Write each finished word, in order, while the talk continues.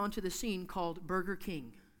onto the scene called Burger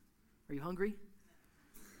King. Are you hungry?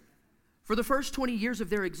 For the first 20 years of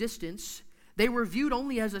their existence, they were viewed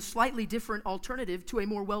only as a slightly different alternative to a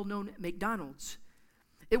more well-known McDonald's.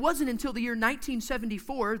 It wasn't until the year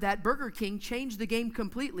 1974 that Burger King changed the game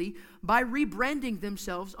completely by rebranding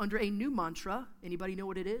themselves under a new mantra. Anybody know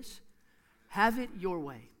what it is? Have it your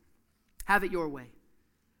way. Have it your way.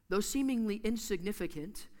 Though seemingly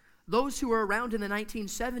insignificant, those who were around in the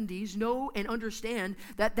 1970s know and understand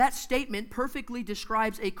that that statement perfectly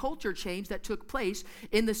describes a culture change that took place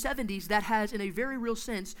in the 70s that has, in a very real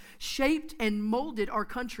sense, shaped and molded our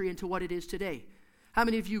country into what it is today. How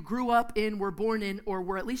many of you grew up in, were born in, or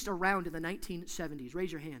were at least around in the 1970s?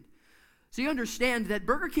 Raise your hand. So you understand that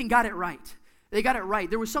Burger King got it right. They got it right.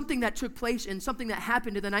 There was something that took place and something that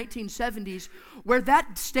happened in the 1970s where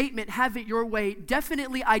that statement, have it your way,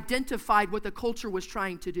 definitely identified what the culture was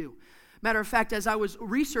trying to do. Matter of fact, as I was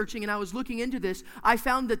researching and I was looking into this, I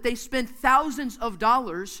found that they spent thousands of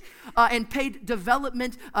dollars and paid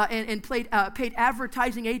development and paid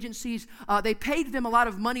advertising agencies. They paid them a lot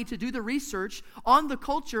of money to do the research on the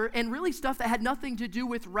culture and really stuff that had nothing to do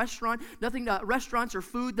with restaurants or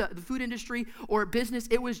food, the food industry or business.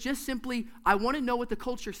 It was just simply, I want to know what the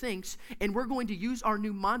culture thinks, and we're going to use our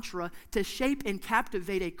new mantra to shape and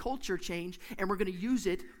captivate a culture change, and we're going to use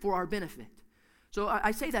it for our benefit. So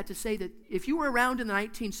I say that to say that if you were around in the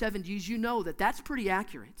 1970s, you know that that's pretty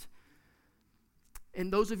accurate.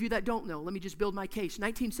 And those of you that don't know, let me just build my case.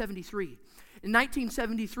 1973. In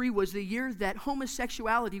 1973 was the year that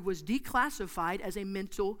homosexuality was declassified as a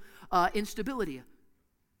mental instability.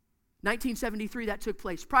 1973, that took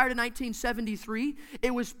place. Prior to 1973, it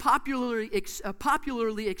was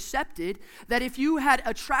popularly accepted that if you had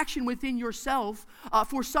attraction within yourself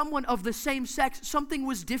for someone of the same sex, something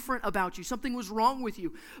was different about you, something was wrong with you.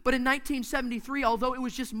 But in 1973, although it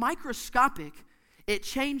was just microscopic, it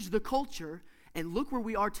changed the culture, and look where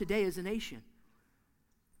we are today as a nation.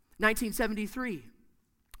 1973,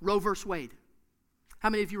 Roe versus Wade. How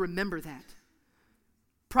many of you remember that?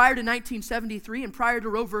 Prior to 1973 and prior to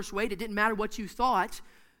Roe versus Wade, it didn't matter what you thought.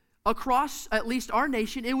 Across at least our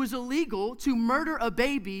nation, it was illegal to murder a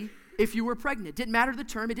baby if you were pregnant. Didn't matter the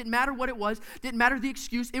term. It didn't matter what it was. Didn't matter the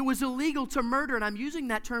excuse. It was illegal to murder, and I'm using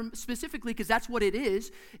that term specifically because that's what it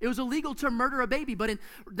is. It was illegal to murder a baby. But in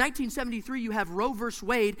 1973, you have Roe versus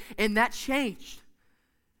Wade, and that changed.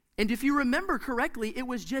 And if you remember correctly, it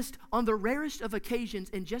was just on the rarest of occasions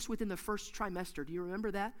and just within the first trimester. Do you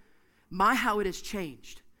remember that? My, how it has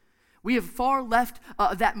changed. We have far left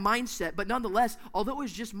that mindset, but nonetheless, although it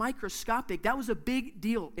was just microscopic, that was a big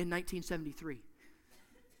deal in 1973.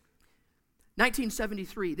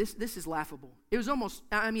 1973, this is laughable. It was almost,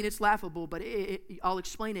 it's laughable, but I'll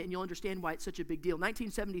explain it and you'll understand why it's such a big deal.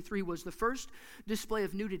 1973 was the first display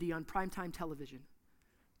of nudity on primetime television.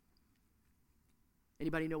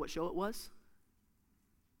 Anybody know what show it was?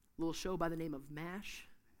 A little show by the name of MASH.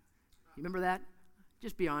 You remember that?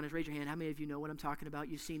 Just be honest, raise your hand. How many of you know what I'm talking about?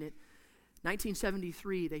 You've seen it.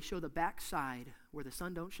 1973, they show the backside where the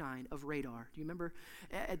sun don't shine of radar. Do you remember?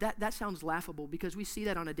 That sounds laughable because we see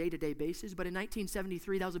that on a day-to-day basis, but in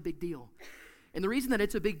 1973, that was a big deal. And the reason that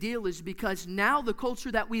it's a big deal is because now the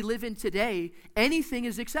culture that we live in today, anything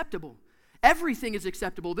is acceptable. Everything is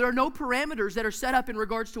acceptable. There are no parameters that are set up in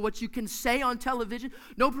regards to what you can say on television,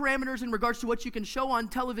 no parameters in regards to what you can show on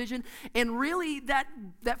television, and really that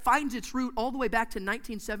finds its root all the way back to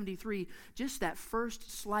 1973, just that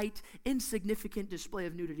first slight, insignificant display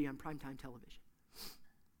of nudity on primetime television.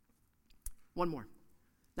 One more,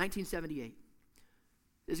 1978.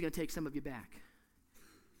 This is going to take some of you back.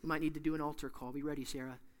 We might need to do an altar call. Be ready,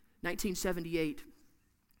 Sarah. 1978.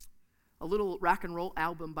 A little rock and roll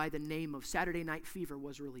album by the name of Saturday Night Fever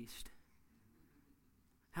was released.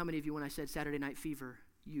 How many of you, when I said Saturday Night Fever,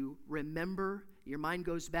 you remember, your mind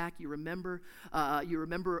goes back, you remember,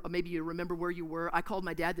 maybe you remember where you were. I called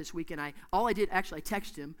my dad this week, and I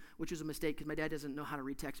texted him, which was a mistake because my dad doesn't know how to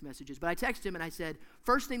read text messages. But I texted him, and I said,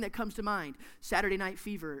 first thing that comes to mind, Saturday Night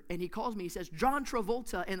Fever. And he calls me, he says, John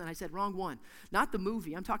Travolta. And then I said, wrong one. Not the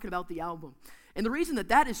movie. I'm talking about the album. And the reason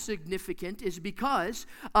that is significant is because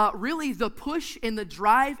really the push and the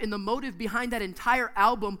drive and the motive behind that entire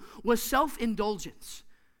album was self-indulgence.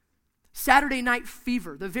 Saturday Night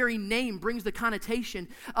Fever, the very name brings the connotation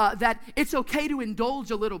that it's okay to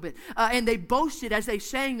indulge a little bit. And they boasted as they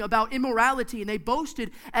sang about immorality, and they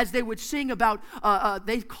boasted as they would sing about,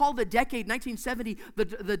 they called the decade, 1970,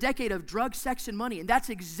 the decade of drugs, sex, and money. And that's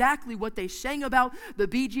exactly what they sang about, the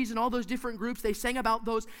Bee Gees and all those different groups. They sang about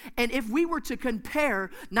those. And if we were to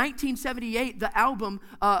compare 1978, the album,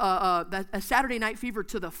 Saturday Night Fever,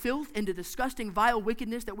 to the filth and the disgusting, vile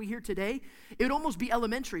wickedness that we hear today, it would almost be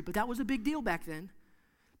elementary, but that was a big deal back then.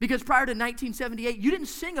 Because prior to 1978, you didn't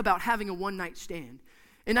sing about having a one-night stand.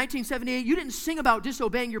 In 1978, you didn't sing about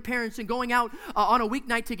disobeying your parents and going out on a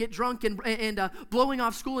weeknight to get drunk and blowing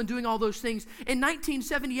off school and doing all those things. In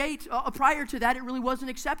 1978, prior to that, it really wasn't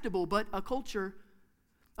acceptable, but a culture,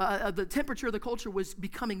 the temperature of the culture was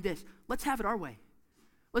becoming this. Let's have it our way.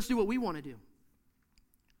 Let's do what we want to do.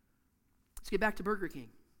 Let's get back to Burger King.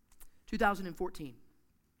 2014.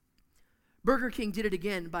 Burger King did it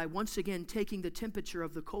again by once again taking the temperature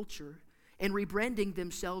of the culture and rebranding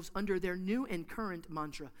themselves under their new and current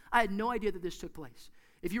mantra. I had no idea that this took place.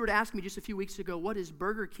 If you were to ask me just a few weeks ago, what is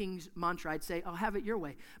Burger King's mantra? I'd say, I'll have it your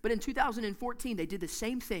way. But in 2014, they did the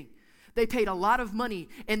same thing. They paid a lot of money,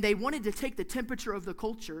 and they wanted to take the temperature of the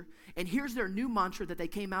culture, and here's their new mantra that they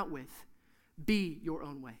came out with. Be your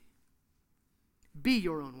own way. Be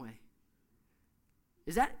your own way.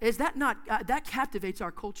 Is that not, that captivates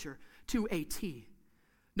our culture to a T.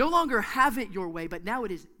 No longer have it your way, but now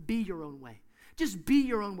it is be your own way. Just be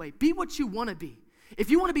your own way. Be what you want to be. If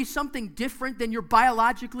you want to be something different than you're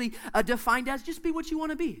biologically defined as, just be what you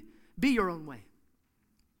want to be. Be your own way.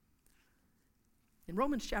 In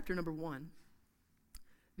Romans chapter number 1,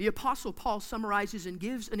 the Apostle Paul summarizes and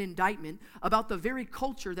gives an indictment about the very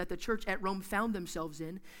culture that the church at Rome found themselves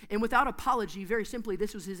in. And without apology, very simply,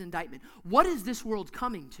 this was his indictment. What is this world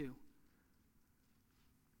coming to?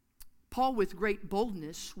 Paul, with great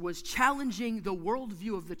boldness, was challenging the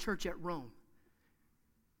worldview of the church at Rome.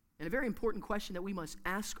 And a very important question that we must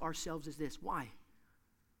ask ourselves is this: why?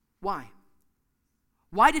 Why?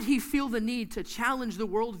 Why did he feel the need to challenge the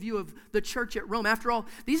worldview of the church at Rome? After all,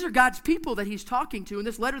 these are God's people that he's talking to. In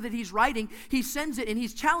this letter that he's writing, he sends it and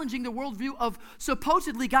he's challenging the worldview of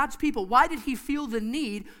supposedly God's people. Why did he feel the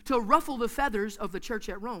need to ruffle the feathers of the church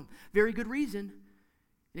at Rome? Very good reason.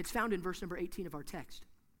 And it's found in verse number 18 of our text.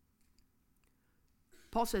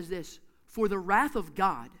 Paul says this: for the wrath of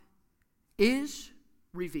God is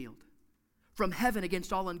revealed from heaven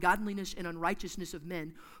against all ungodliness and unrighteousness of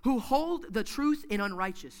men who hold the truth in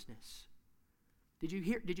unrighteousness. Did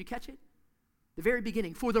you catch it? The very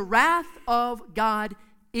beginning. For the wrath of God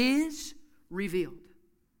is revealed.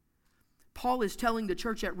 Paul is telling the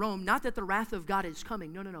church at Rome, not that the wrath of God is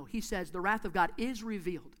coming. No. He says the wrath of God is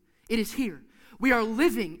revealed. It is here. We are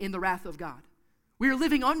living in the wrath of God. We are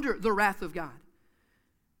living under the wrath of God.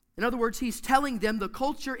 In other words, he's telling them the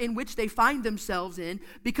culture in which they find themselves in,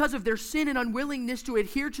 because of their sin and unwillingness to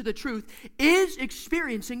adhere to the truth, is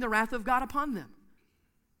experiencing the wrath of God upon them.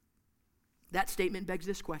 That statement begs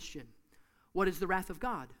this question: what is the wrath of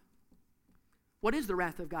God? What is the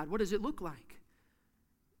wrath of God? What does it look like?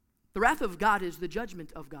 The wrath of God is the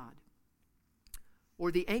judgment of God,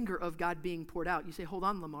 or the anger of God being poured out. You say, hold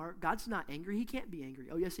on, Lamar, God's not angry. He can't be angry.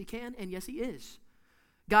 Oh, yes, he can, and yes, he is.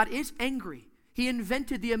 God is angry. He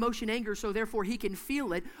invented the emotion anger, so therefore he can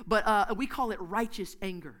feel it, but we call it righteous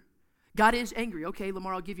anger. God is angry. Okay,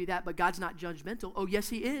 Lamar, I'll give you that, but God's not judgmental. Oh, yes,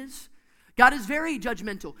 he is. God is very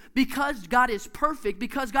judgmental. Because God is perfect,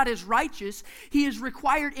 because God is righteous, he is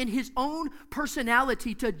required in his own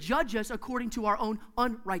personality to judge us according to our own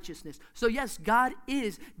unrighteousness. So yes, God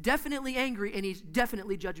is definitely angry, and he's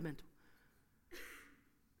definitely judgmental.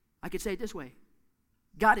 I could say it this way: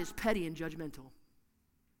 God is petty and judgmental.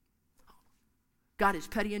 God is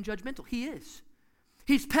petty and judgmental. He is.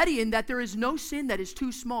 He's petty in that there is no sin that is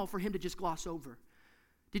too small for him to just gloss over.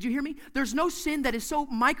 Did you hear me? There's no sin that is so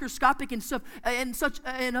microscopic and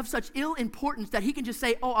of such ill importance that he can just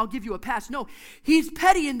say, oh, I'll give you a pass. No, he's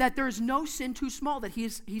petty in that there is no sin too small that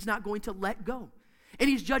he's not going to let go. And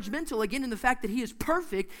he's judgmental, again, in the fact that he is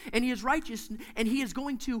perfect and he is righteous, and he is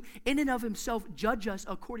going to, in and of himself, judge us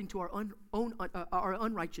according to our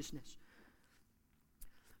unrighteousness.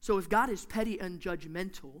 So if God is petty and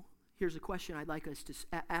judgmental, here's a question I'd like us to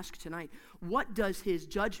ask tonight. What does his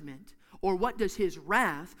judgment, or what does his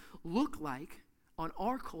wrath look like on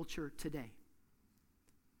our culture today?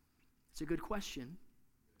 It's a good question.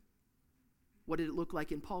 What did it look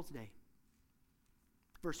like in Paul's day?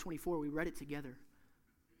 Verse 24, we read it together.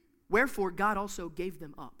 Wherefore God also gave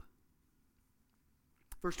them up.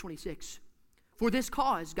 Verse 26, for this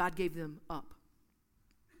cause God gave them up.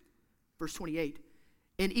 Verse 28,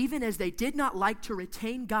 And even as they did not like to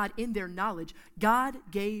retain God in their knowledge, God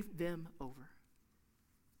gave them over.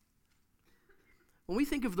 When we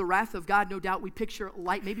think of the wrath of God, no doubt we picture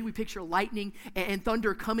maybe we picture lightning and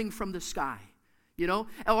thunder coming from the sky. You know,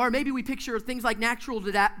 or maybe we picture things like natural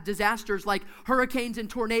disasters like hurricanes and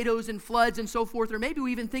tornadoes and floods and so forth. Or maybe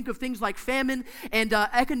we even think of things like famine and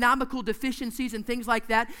economical deficiencies and things like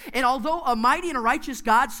that. And although a mighty and a righteous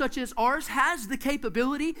God such as ours has the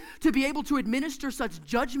capability to be able to administer such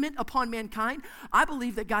judgment upon mankind, I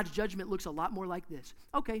believe that God's judgment looks a lot more like this.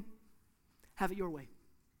 Okay, have it your way.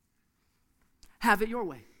 Have it your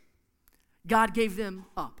way. God gave them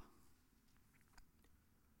up.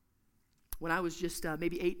 When I was just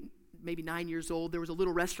maybe 8, maybe 9 years old, there was a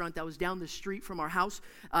little restaurant that was down the street from our house.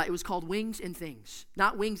 It was called Wings and Things.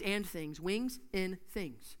 Not Wings and Things, Wings and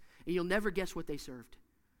Things. And you'll never guess what they served.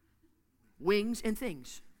 Wings and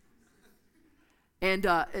Things. And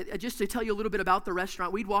just to tell you a little bit about the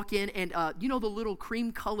restaurant, we'd walk in and you know the little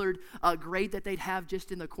cream-colored grade that they'd have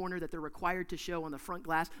just in the corner that they're required to show on the front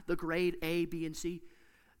glass, the grade A, B, and C?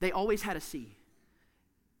 They always had a C.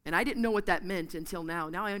 And I didn't know what that meant until now.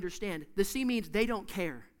 Now I understand. The C means they don't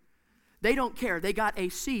care. They don't care. They got a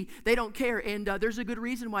C. They don't care. And there's a good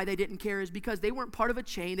reason why they didn't care is because they weren't part of a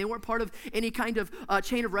chain. They weren't part of any kind of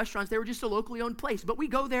chain of restaurants. They were just a locally owned place. But we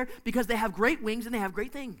go there because they have great wings and they have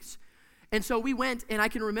great things. And so we went, and I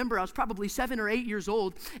can remember I was probably 7 or 8 years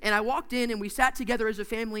old, and I walked in, and we sat together as a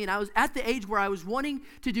family, and I was at the age where I was wanting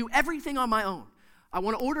to do everything on my own. I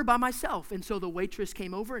want to order by myself. And so the waitress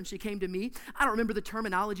came over and she came to me. I don't remember the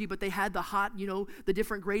terminology, but they had the hot, you know, the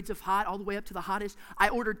different grades of hot all the way up to the hottest. I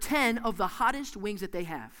ordered 10 of the hottest wings that they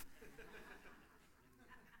have.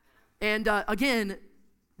 And again,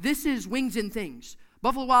 this is Wings and Things.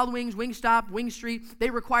 Buffalo Wild Wings, Wingstop, Wing Street, they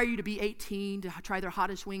require you to be 18 to try their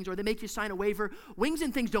hottest wings, or they make you sign a waiver. Wings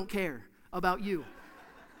and Things don't care about you.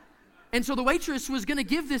 And so the waitress was going to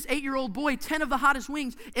give this 8-year-old boy 10 of the hottest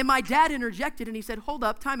wings, and my dad interjected, and he said, hold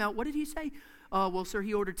up, time out. What did he say? Well, sir,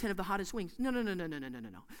 he ordered 10 of the hottest wings. No.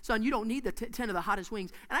 Son, you don't need the 10 of the hottest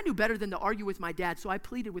wings. And I knew better than to argue with my dad, so I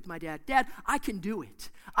pleaded with my dad. Dad, I can do it.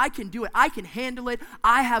 I can do it. I can handle it.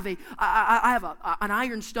 I have an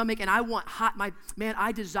iron stomach, and I want hot.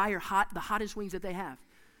 I desire hot, the hottest wings that they have.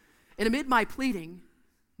 And amid my pleading,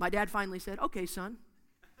 my dad finally said, okay, son.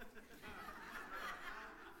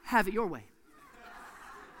 Have it your way.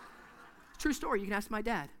 True story. You can ask my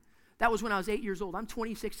dad. That was when I was 8 years old. I'm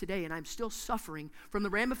 26 today, and I'm still suffering from the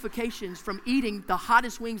ramifications from eating the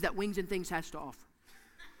hottest wings that Wings and Things has to offer.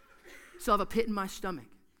 Still have a pit in my stomach.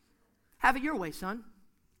 Have it your way, son.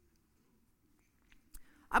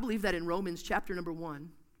 I believe that in Romans chapter number 1,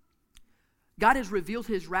 God has revealed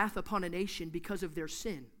his wrath upon a nation because of their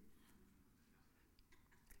sin.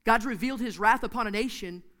 God's revealed his wrath upon a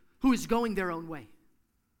nation who is going their own way.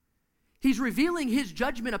 He's revealing his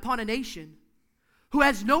judgment upon a nation who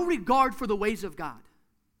has no regard for the ways of God.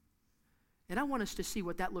 And I want us to see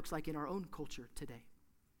what that looks like in our own culture today.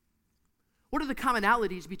 What are the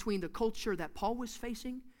commonalities between the culture that Paul was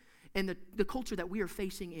facing and the culture that we are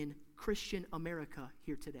facing in Christian America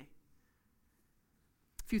here today?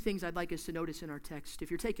 A few things I'd like us to notice in our text.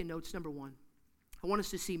 If you're taking notes, number 1, I want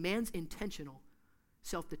us to see man's intentional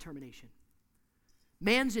self-determination.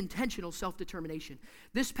 Man's intentional self-determination.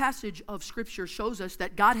 This passage of Scripture shows us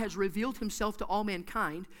that God has revealed himself to all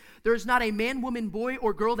mankind. There is not a man, woman, boy,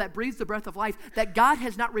 or girl that breathes the breath of life that God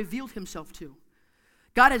has not revealed himself to.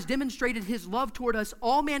 God has demonstrated his love toward us,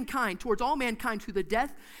 all mankind, towards all mankind through the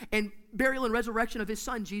death and burial and resurrection of his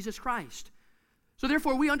Son, Jesus Christ. So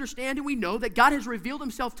therefore, we understand and we know that God has revealed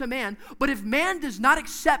himself to man, but if man does not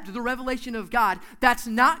accept the revelation of God, that's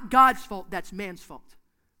not God's fault, that's man's fault.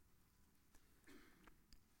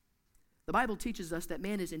 The Bible teaches us that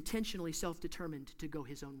man is intentionally self-determined to go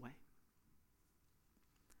his own way.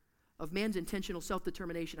 Of man's intentional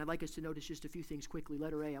self-determination, I'd like us to notice just a few things quickly.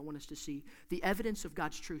 Letter A, I want us to see the evidence of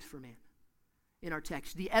God's truth for man in our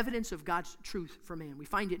text. The evidence of God's truth for man. We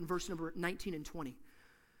find it in verse number 19 and 20.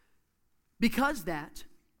 Because that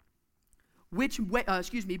which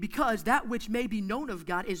may be known of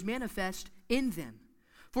God is manifest in them.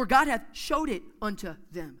 For God hath showed it unto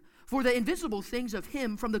them. For the invisible things of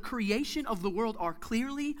him from the creation of the world are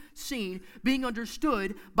clearly seen, being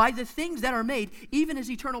understood by the things that are made, even his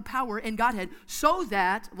eternal power and Godhead, so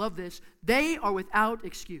that, love this, they are without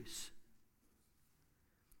excuse.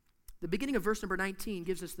 The beginning of verse number 19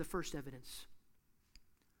 gives us the first evidence.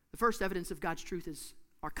 The first evidence of God's truth is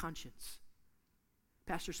our conscience.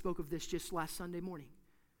 Pastor spoke of this just last Sunday morning.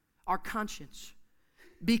 Our conscience.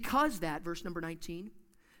 Because that, verse number 19,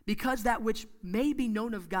 because that which may be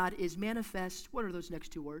known of God is manifest, what are those next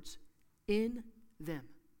two words? In them.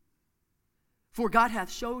 For God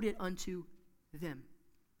hath showed it unto them,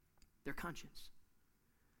 their conscience.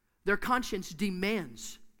 Their conscience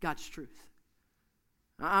demands God's truth.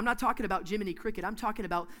 I'm not talking about Jiminy Cricket. I'm talking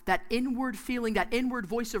about that inward feeling, that inward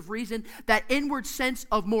voice of reason, that inward sense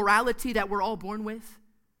of morality that we're all born with.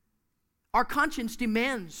 Our conscience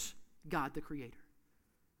demands God, the Creator.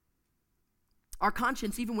 Our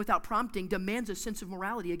conscience, even without prompting, demands a sense of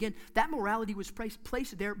morality. Again, that morality was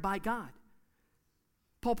placed there by God.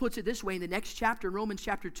 Paul puts it this way in the next chapter, in Romans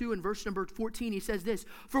chapter 2, and verse number 14, he says this,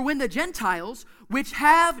 For when the Gentiles which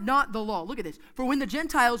have not the law, look at this, for when the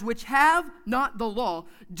Gentiles which have not the law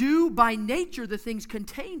do by nature the things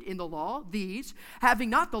contained in the law, these,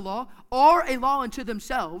 having not the law, are a law unto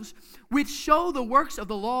themselves, which show the works of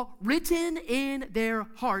the law written in their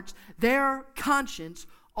hearts, their conscience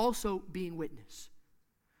also being witness.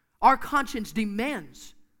 Our conscience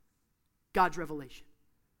demands God's revelation.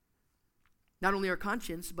 Not only our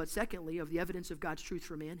conscience, but secondly, of the evidence of God's truth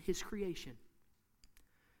for man, His creation.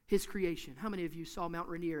 His creation. How many of you saw Mount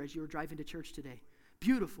Rainier as you were driving to church today?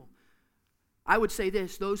 Beautiful. I would say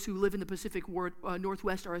this, those who live in the Pacific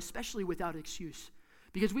Northwest are especially without excuse,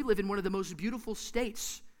 because we live in one of the most beautiful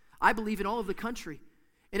states, I believe, in all of the country.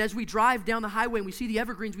 And as we drive down the highway and we see the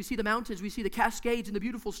evergreens, we see the mountains, we see the Cascades and the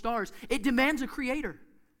beautiful stars, it demands a creator.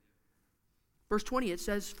 Verse 20, it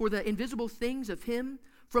says, For the invisible things of Him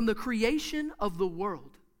from the creation of the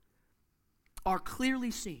world are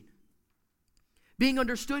clearly seen, being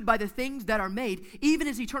understood by the things that are made, even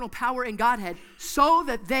His eternal power and Godhead, so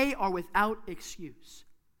that they are without excuse.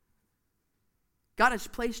 God has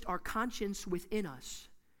placed our conscience within us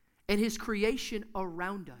and His creation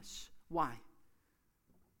around us. Why?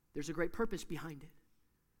 There's a great purpose behind it.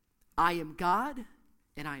 I am God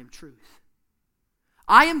and I am truth.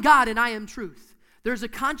 I am God and I am truth. There's a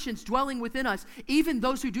conscience dwelling within us, even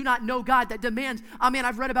those who do not know God, that demands,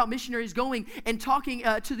 I've read about missionaries going and talking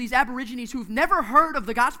to these Aborigines who've never heard of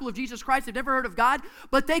the gospel of Jesus Christ, they've never heard of God,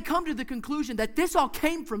 but they come to the conclusion that this all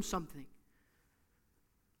came from something.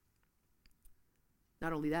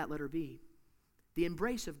 Not only that, letter B, the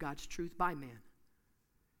embrace of God's truth by man.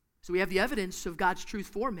 So we have the evidence of God's truth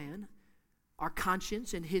for man, our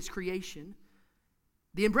conscience and His creation.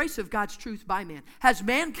 The embrace of God's truth by man. Has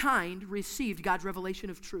mankind received God's revelation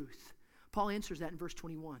of truth? Paul answers that in verse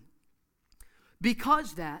 21.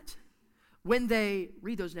 Because that, when they,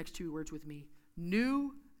 read those next two words with me,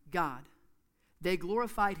 knew God, they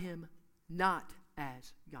glorified Him not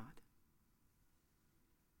as God.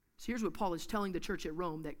 So here's what Paul is telling the church at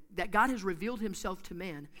Rome, that God has revealed Himself to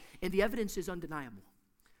man, and the evidence is undeniable.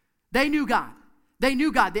 They knew God. They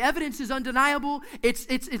knew God. The evidence is undeniable. It's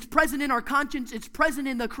present in our conscience. It's present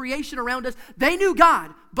in the creation around us. They knew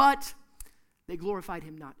God, but they glorified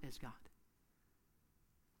Him not as God.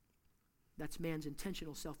 That's man's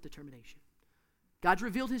intentional self-determination. God's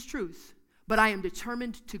revealed His truth, but I am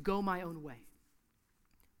determined to go my own way.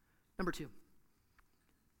 Number two,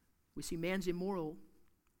 we see man's immoral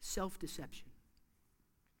self-deception.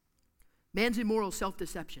 Man's immoral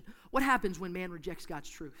self-deception. What happens when man rejects God's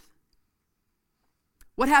truth?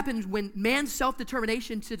 What happens when man's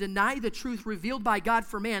self-determination to deny the truth revealed by God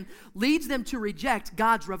for man leads them to reject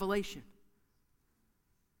God's revelation?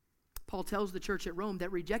 Paul tells the church at Rome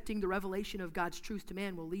that rejecting the revelation of God's truth to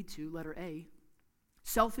man will lead to, letter A,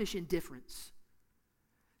 selfish indifference.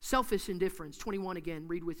 Selfish indifference. 21 again,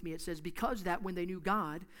 read with me. It says, Because that when they knew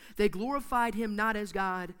God, they glorified Him not as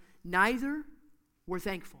God, neither were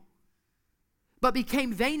thankful, but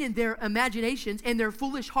became vain in their imaginations, and their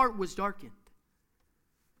foolish heart was darkened.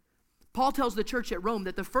 Paul tells the church at Rome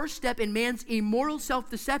that the first step in man's immoral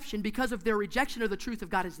self-deception because of their rejection of the truth of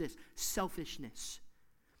God is this: selfishness.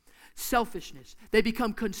 Selfishness. They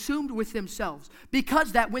become consumed with themselves.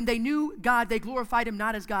 Because that when they knew God, they glorified Him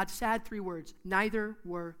not as God. Sad three words: neither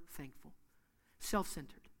were thankful.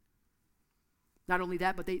 Self-centered. Not only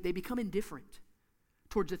that, but they become indifferent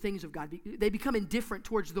towards the things of God. They become indifferent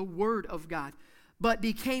towards the Word of God, but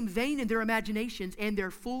became vain in their imaginations, and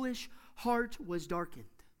their foolish heart was darkened.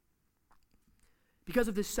 Because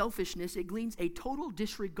of this selfishness, it gleans a total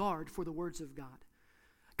disregard for the words of God.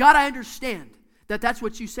 God, I understand that that's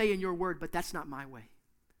what you say in your word, but that's not my way.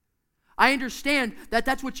 I understand that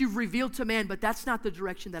that's what you've revealed to man, but that's not the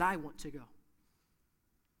direction that I want to go.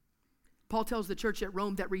 Paul tells the church at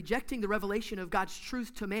Rome that rejecting the revelation of God's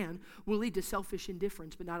truth to man will lead to selfish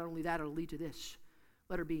indifference, but not only that, it'll lead to this.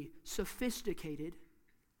 Letter B, sophisticated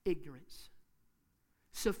ignorance.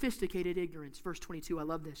 Sophisticated ignorance. Verse 22, I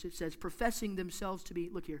love this. It says, professing themselves to be,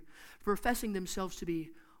 look here, professing themselves to be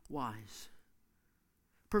wise.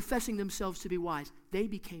 Professing themselves to be wise. They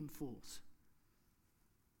became fools.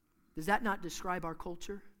 Does that not describe our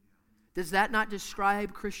culture? Does that not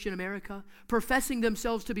describe Christian America? Professing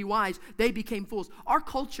themselves to be wise, they became fools. Our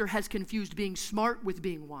culture has confused being smart with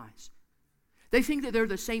being wise. They think that they're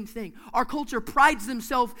the same thing. Our culture prides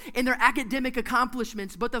themselves in their academic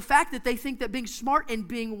accomplishments, but the fact that they think that being smart and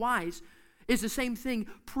being wise is the same thing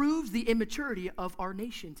proves the immaturity of our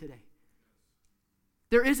nation today.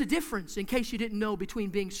 There is a difference, in case you didn't know, between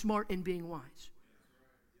being smart and being wise.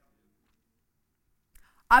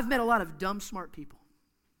 I've met a lot of dumb, smart people.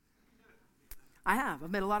 I have. I've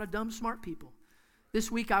met a lot of dumb, smart people. This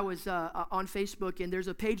week I was on Facebook, and there's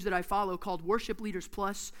a page that I follow called Worship Leaders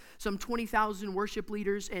Plus. Some 20,000 worship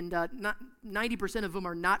leaders, and 90% of them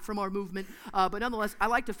are not from our movement. But nonetheless, I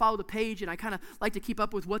like to follow the page, and I kind of like to keep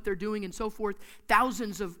up with what they're doing and so forth.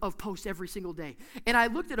 Thousands of posts every single day. And I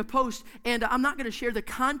looked at a post, and I'm not going to share the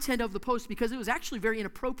content of the post because it was actually very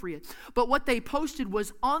inappropriate. But what they posted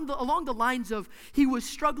was along the lines of, he was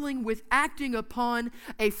struggling with acting upon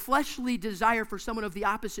a fleshly desire for someone of the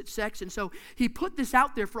opposite sex. And so he put this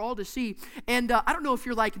out there for all to see. And I don't know if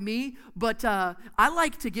you're like me, but I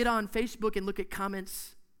like to get on Facebook and look at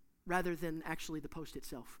comments rather than actually the post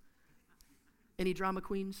itself. Any drama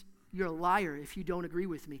queens? You're a liar if you don't agree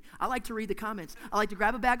with me. I like to read the comments. I like to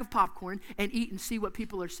grab a bag of popcorn and eat and see what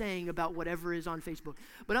people are saying about whatever is on Facebook.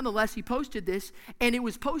 But nonetheless, he posted this, and it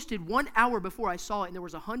was posted 1 hour before I saw it, and there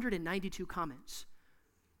was 192 comments.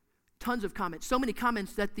 Tons of comments. So many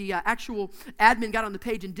comments that the actual admin got on the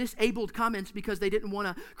page and disabled comments because they didn't want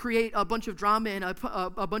to create a bunch of drama and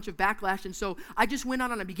a bunch of backlash. And so I just went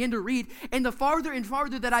on and I began to read. And the farther and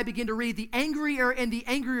farther that I began to read, the angrier and the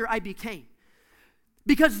angrier I became.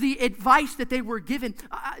 Because the advice that they were given,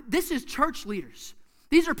 this is church leaders.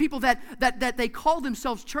 These are people that they call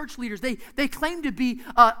themselves church leaders. They claim to be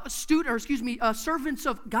servants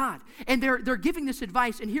of God, and they're giving this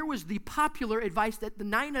advice. And here was the popular advice that the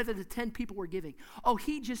 9 out of the 10 people were giving. Oh,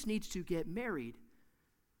 he just needs to get married.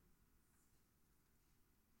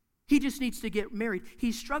 He just needs to get married.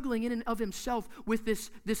 He's struggling in and of himself with this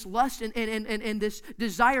lust and this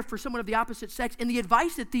desire for someone of the opposite sex. And the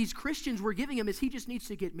advice that these Christians were giving him is he just needs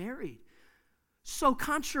to get married. So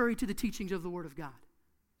contrary to the teachings of the Word of God.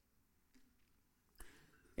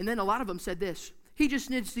 And then a lot of them said this: he just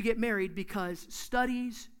needs to get married because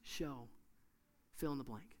studies show, fill in the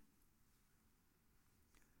blank.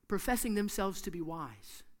 Professing themselves to be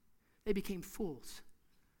wise, they became fools.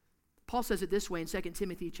 Paul says it this way in 2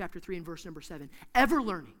 Timothy chapter 3 and verse number 7. Ever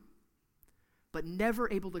learning, but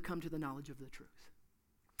never able to come to the knowledge of the truth.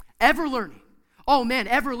 Ever learning. Oh man,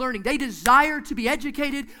 ever learning. They desire to be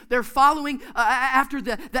educated. They're following after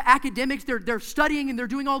the academics. They're studying and they're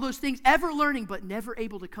doing all those things. Ever learning, but never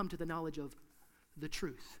able to come to the knowledge of the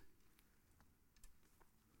truth.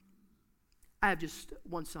 I have just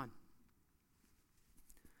one son.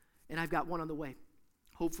 And I've got one on the way.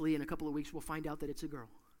 Hopefully in a couple of weeks we'll find out that it's a girl.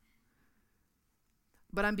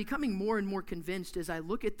 But I'm becoming more and more convinced as I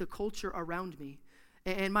look at the culture around me.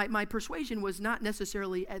 And my persuasion was not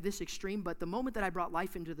necessarily at this extreme, but the moment that I brought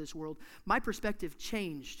life into this world, my perspective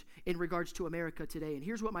changed in regards to America today. And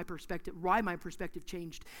here's what why my perspective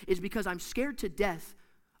changed, is because I'm scared to death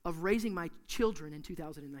of raising my children in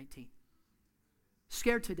 2019.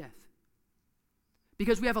 Scared to death.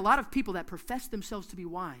 Because we have a lot of people that profess themselves to be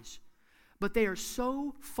wise, but they are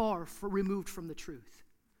so far removed from the truth.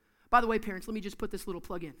 By the way, parents, let me just put this little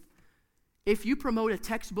plug in. If you promote a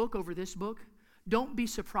textbook over this book, don't be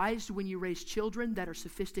surprised when you raise children that are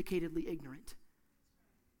sophisticatedly ignorant.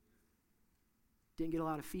 Didn't get a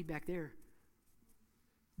lot of feedback there.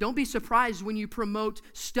 Don't be surprised when you promote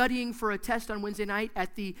studying for a test on Wednesday night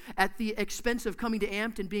at the expense of coming to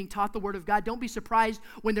Amped and being taught the Word of God. Don't be surprised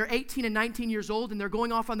when they're 18 and 19 years old and they're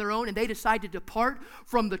going off on their own and they decide to depart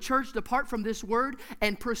from the church, depart from this Word,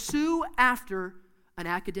 and pursue after an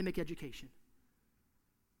academic education.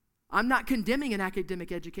 I'm not condemning an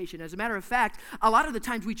academic education. As a matter of fact, a lot of the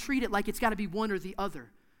times we treat it like it's got to be one or the other.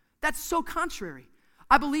 That's so contrary.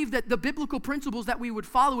 I believe that the biblical principles that we would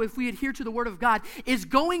follow if we adhere to the Word of God is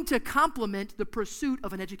going to complement the pursuit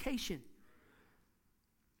of an education.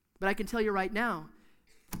 But I can tell you right now,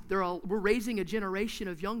 we're raising a generation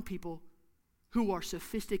of young people who are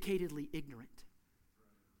sophisticatedly ignorant.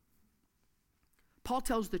 Paul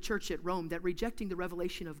tells the church at Rome that rejecting the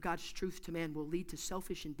revelation of God's truth to man will lead to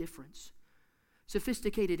selfish indifference,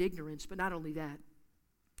 sophisticated ignorance, but not only that,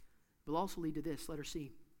 it will also lead to this, letter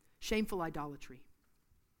C, shameful idolatry.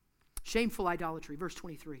 Shameful idolatry, verse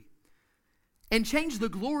 23. And change the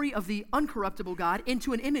glory of the uncorruptible God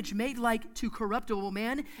into an image made like to corruptible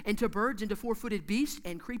man, and to birds, and to four-footed beasts,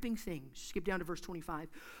 and creeping things. Skip down to verse 25.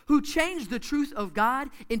 Who changed the truth of God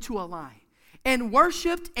into a lie, and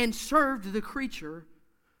worshipped and served the creature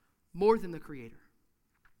more than the Creator.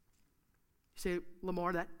 You say,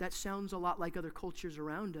 Lamar, that sounds a lot like other cultures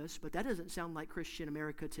around us, but that doesn't sound like Christian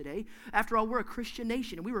America today. After all, we're a Christian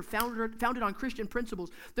nation, and we were founded on Christian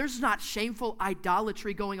principles. There's not shameful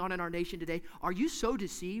idolatry going on in our nation today. Are you so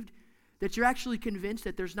deceived that you're actually convinced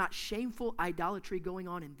that there's not shameful idolatry going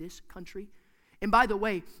on in this country? And by the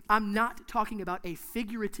way, I'm not talking about a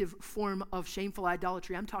figurative form of shameful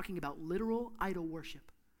idolatry. I'm talking about literal idol worship.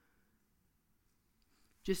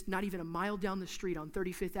 Just not even a mile down the street on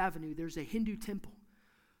 35th Avenue, there's a Hindu temple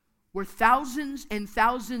where thousands and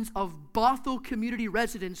thousands of Bothell community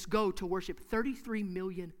residents go to worship 33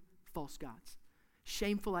 million false gods.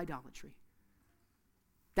 Shameful idolatry.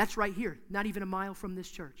 That's right here, not even a mile from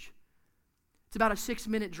this church. It's about a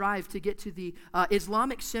 6-minute drive to get to the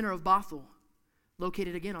Islamic Center of Bothell,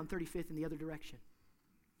 located again on 35th in the other direction.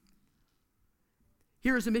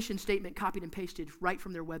 Here is a mission statement copied and pasted right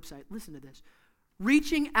from their website. Listen to this.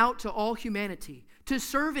 Reaching out to all humanity to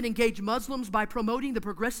serve and engage Muslims by promoting the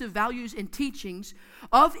progressive values and teachings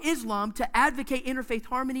of Islam, to advocate interfaith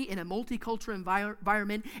harmony in a multicultural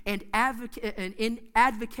environment and in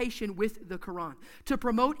advocation with the Quran. To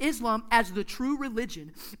promote Islam as the true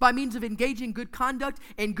religion by means of engaging good conduct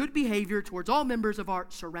and good behavior towards all members of our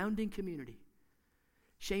surrounding community.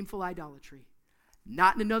 Shameful idolatry.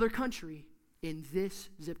 Not in another country, in this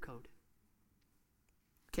zip code.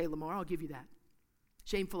 Okay, Lamar, I'll give you that.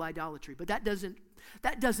 Shameful idolatry. But that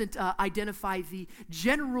doesn't identify the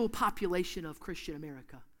general population of Christian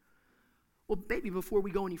America. Well, maybe before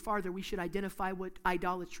we go any farther, we should identify what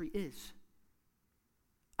idolatry is.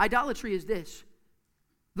 Idolatry is this: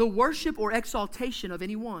 the worship or exaltation of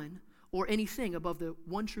anyone or anything above the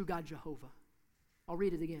one true God, Jehovah. I'll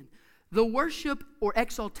read it again. The worship or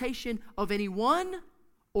exaltation of anyone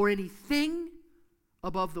or anything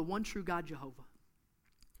above the one true God, Jehovah.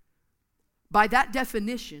 By that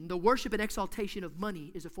definition, the worship and exaltation of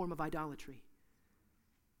money is a form of idolatry.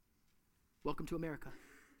 Welcome to America.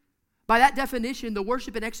 By that definition, the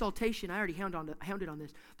worship and exaltation, I already hounded on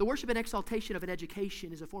this. The worship and exaltation of an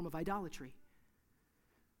education is a form of idolatry.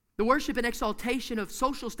 The worship and exaltation of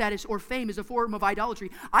social status or fame is a form of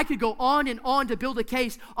idolatry. I could go on and on to build a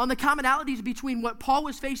case on the commonalities between what Paul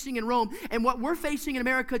was facing in Rome and what we're facing in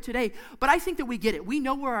America today, but I think that we get it. We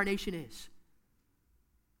know where our nation is.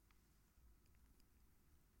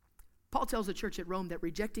 Paul tells the church at Rome that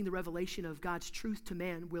rejecting the revelation of God's truth to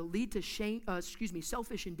man will lead to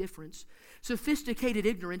selfish indifference, sophisticated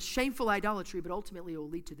ignorance, shameful idolatry, but ultimately it will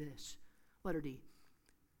lead to this. Letter D,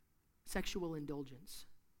 sexual indulgence.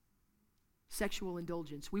 Sexual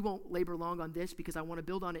indulgence. We won't labor long on this because I want to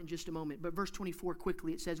build on it in just a moment. But verse 24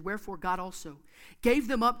 quickly, it says, "Wherefore God also gave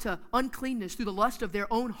them up to uncleanness through the lust of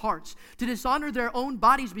their own hearts, to dishonor their own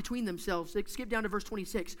bodies between themselves." Skip down to verse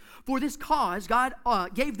 26. "For this cause God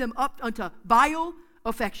gave them up unto vile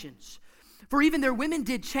affections. For even their women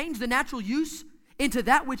did change the natural use into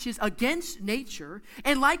that which is against nature,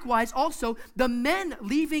 and likewise also the men,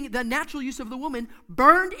 leaving the natural use of the woman,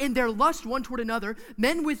 burned in their lust one toward another,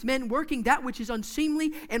 men with men working that which is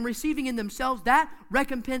unseemly, and receiving in themselves that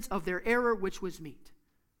recompense of their error which was meet."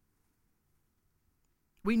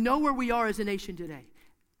 We know where we are as a nation today.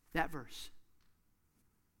 That verse.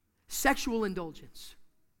 Sexual indulgence.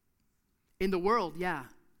 In the world, yeah.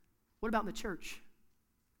 What about in the church?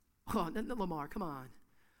 Oh, Lamar, come on.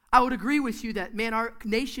 I would agree with you that, man, our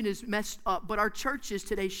nation is messed up, but our churches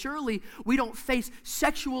today, surely we don't face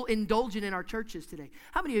sexual indulgence in our churches today.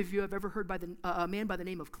 How many of you have ever heard by a man by the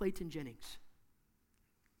name of Clayton Jennings?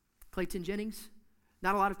 Clayton Jennings?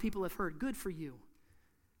 Not a lot of people have heard. Good for you.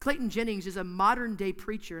 Clayton Jennings is a modern-day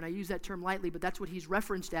preacher, and I use that term lightly, but that's what he's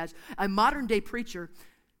referenced as, a modern-day preacher.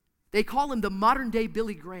 They call him the modern-day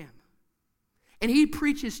Billy Graham. And he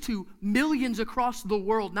preaches to millions across the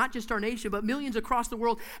world, not just our nation, but millions across the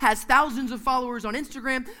world, has thousands of followers on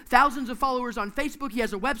Instagram, thousands of followers on Facebook. He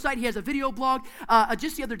has a website, he has a video blog.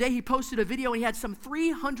 Just the other day, he posted a video and he had some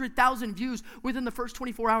 300,000 views within the first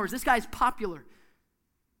 24 hours. This guy's popular.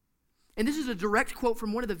 And this is a direct quote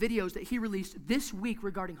from one of the videos that he released this week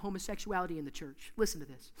regarding homosexuality in the church. Listen to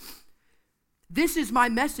this. "This is my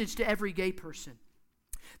message to every gay person.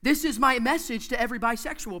 This is my message to every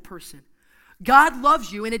bisexual person. God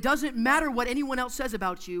loves you, and it doesn't matter what anyone else says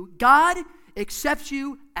about you. God accepts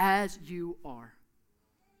you as you are."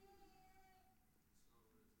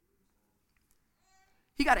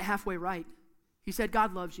 He got it halfway right. He said,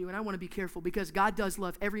 God loves you, and I want to be careful because God does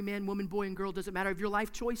love every man, woman, boy, and girl. Doesn't matter of your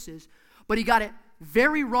life choices. But he got it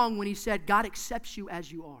very wrong when he said, God accepts you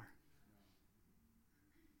as you are.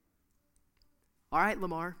 All right,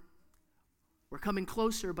 Lamar. We're coming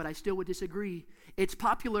closer, but I still would disagree. It's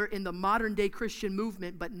popular in the modern day Christian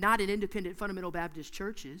movement, but not in independent fundamental Baptist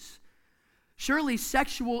churches. Surely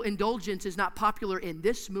sexual indulgence is not popular in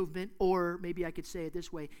this movement, or maybe I could say it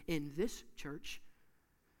this way, in this church.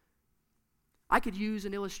 I could use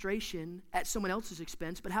an illustration at someone else's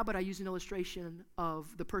expense, but how about I use an illustration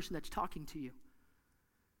of the person that's talking to you?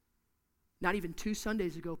 Not even 2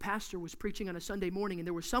 Sundays ago, pastor was preaching on a Sunday morning, and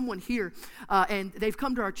there was someone here, and they've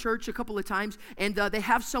come to our church a couple of times, and they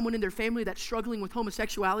have someone in their family that's struggling with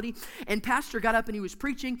homosexuality, and pastor got up and he was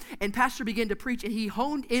preaching, and pastor began to preach, and he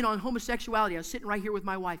honed in on homosexuality. I was sitting right here with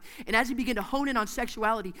my wife, and as he began to hone in on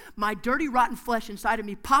sexuality, my dirty, rotten flesh inside of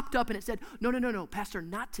me popped up, and it said, no, pastor,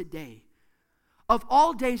 not today. Of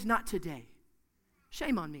all days, not today.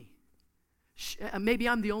 Shame on me. Maybe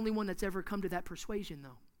I'm the only one that's ever come to that persuasion,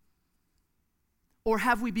 though. Or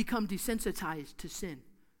have we become desensitized to sin?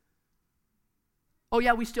 Oh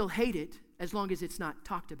yeah, we still hate it as long as it's not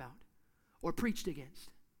talked about or preached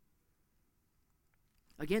against.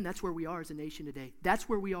 Again, that's where we are as a nation today. That's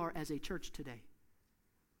where we are as a church today.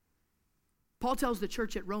 Paul tells the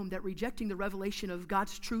church at Rome that rejecting the revelation of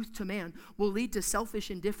God's truth to man will lead to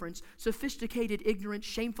selfish indifference, sophisticated ignorance,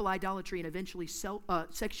 shameful idolatry, and eventually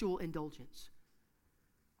sexual indulgence.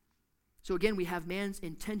 So again, we have man's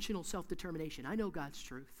intentional self-determination. I know God's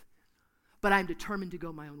truth, but I'm determined to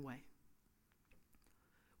go my own way.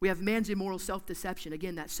 We have man's immoral self-deception.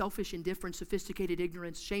 Again, that selfish indifference, sophisticated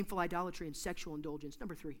ignorance, shameful idolatry, and sexual indulgence.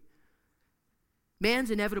 Number 3,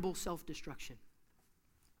 man's inevitable self-destruction.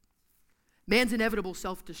 Man's inevitable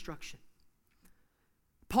self-destruction.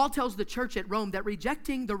 Paul tells the church at Rome that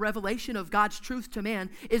rejecting the revelation of God's truth to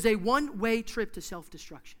man is a one-way trip to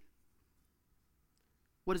self-destruction.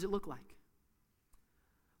 What does it look like?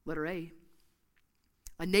 Letter A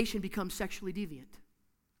nation becomes sexually deviant.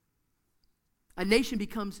 A nation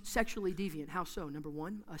becomes sexually deviant. How so? Number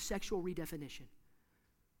 1, a sexual redefinition.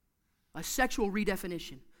 A sexual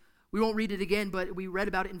redefinition. We won't read it again, but we read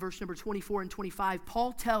about it in verse number 24 and 25.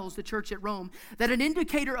 Paul tells the church at Rome that an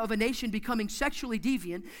indicator of a nation becoming sexually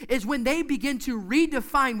deviant is when they begin to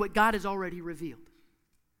redefine what God has already revealed.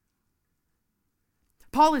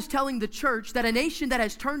 Paul is telling the church that a nation that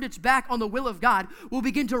has turned its back on the will of God will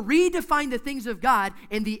begin to redefine the things of God,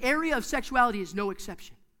 and the area of sexuality is no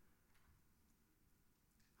exception.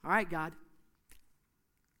 All right, God,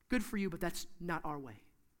 good for you, but that's not our way.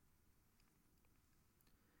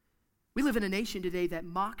 We live in a nation today that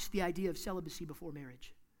mocks the idea of celibacy before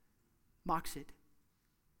marriage. Mocks it.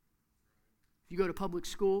 If you go to public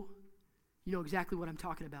school, you know exactly what I'm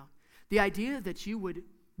talking about. The idea that you would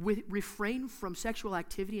refrain from sexual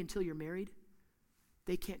activity until you're married,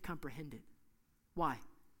 they can't comprehend it. Why?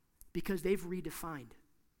 Because they've redefined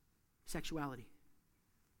sexuality.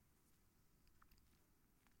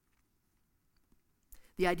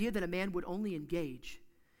 The idea that a man would only engage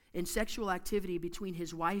in sexual activity between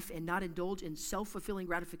his wife and not indulge in self-fulfilling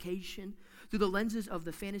gratification through the lenses of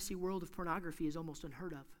the fantasy world of pornography is almost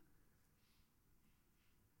unheard of.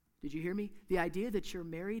 Did you hear me? The idea that you're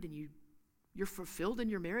married and you're fulfilled in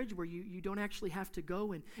your marriage where you don't actually have to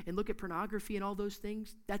go and look at pornography and all those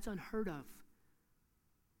things, that's unheard of.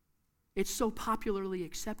 It's so popularly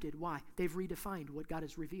accepted. Why? They've redefined what God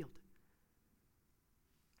has revealed.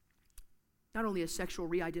 Not only a sexual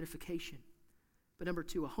re-identification, but number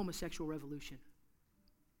 2, a homosexual revolution.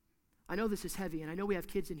 I know this is heavy, and I know we have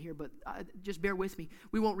kids in here, but just bear with me.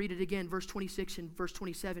 We won't read it again. Verse 26 and verse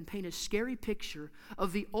 27 paint a scary picture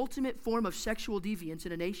of the ultimate form of sexual deviance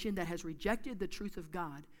in a nation that has rejected the truth of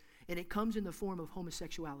God, and it comes in the form of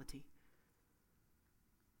homosexuality.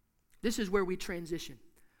 This is where we transition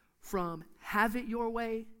from have it your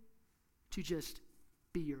way to just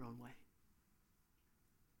be your own way.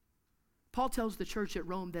 Paul tells the church at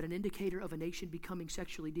Rome that an indicator of a nation becoming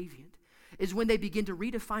sexually deviant is when they begin to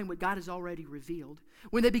redefine what God has already revealed,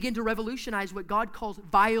 when they begin to revolutionize what God calls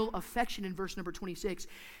vile affection in verse number 26,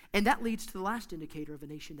 and that leads to the last indicator of a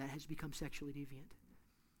nation that has become sexually deviant.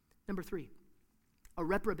 Number 3, a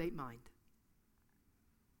reprobate mind.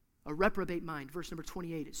 A reprobate mind. Verse number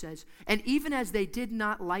 28, it says, and even as they did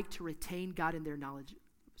not like to retain God in their knowledge.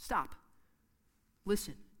 Stop.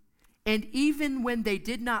 Listen. And even when they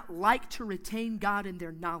did not like to retain God in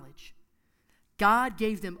their knowledge, God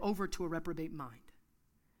gave them over to a reprobate mind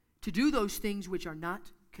to do those things which are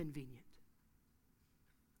not convenient.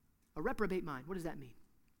 A reprobate mind, what does that mean?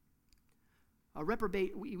 A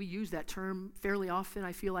reprobate, we use that term fairly often,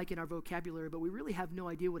 I feel like, in our vocabulary, but we really have no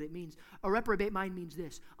idea what it means. A reprobate mind means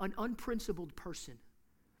this: an unprincipled person.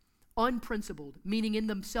 Unprincipled, meaning in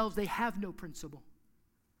themselves they have no principle.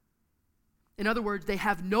 In other words, they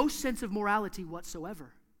have no sense of morality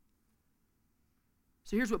whatsoever.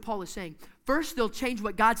 So here's what Paul is saying. First, they'll change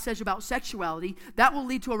what God says about sexuality. That will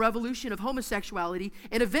lead to a revolution of homosexuality,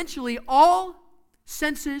 and eventually all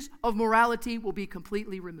senses of morality will be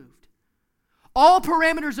completely removed. All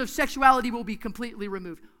parameters of sexuality will be completely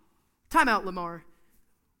removed. Time out, Lamar.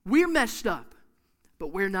 We're messed up,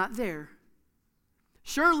 but we're not there.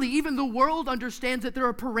 Surely, even the world understands that there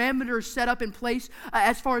are parameters set up in place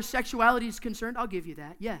as far as sexuality is concerned. I'll give you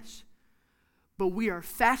that, yes. But we are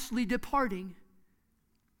fastly departing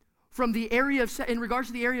from the area of, in regards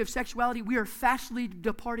to the area of sexuality, we are fastly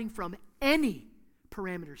departing from any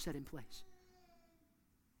parameters set in place.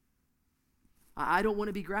 I don't want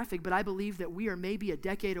to be graphic, but I believe that we are maybe a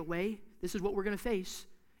decade away. This is what we're going to face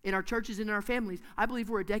in our churches and in our families. I believe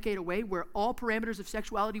we're a decade away where all parameters of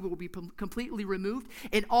sexuality will be completely removed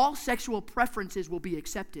and all sexual preferences will be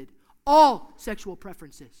accepted. All sexual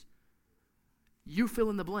preferences. You fill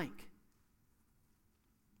in the blank.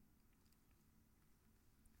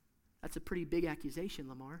 That's a pretty big accusation,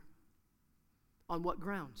 Lamar. On what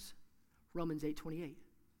grounds? Romans 8:28.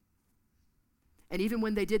 And even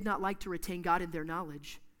when they did not like to retain God in their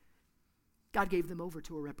knowledge, God gave them over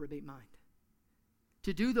to a reprobate mind,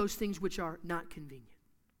 to do those things which are not convenient.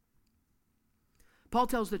 Paul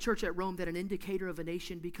tells the church at Rome that an indicator of a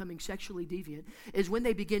nation becoming sexually deviant is when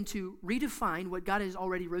they begin to redefine what God has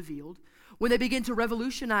already revealed, when they begin to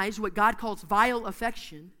revolutionize what God calls vile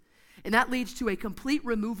affection, and that leads to a complete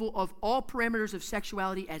removal of all parameters of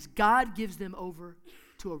sexuality as God gives them over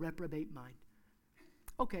to a reprobate mind.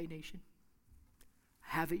 Okay, nation,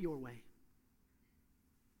 have it your way.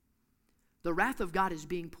 The wrath of God is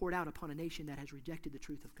being poured out upon a nation that has rejected the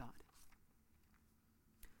truth of God.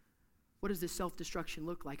 What does this self-destruction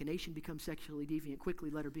look like? A nation becomes sexually deviant. Quickly,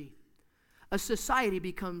 letter B. A society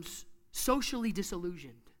becomes socially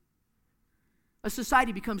disillusioned. A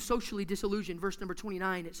society becomes socially disillusioned. Verse number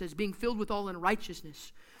 29, it says, being filled with all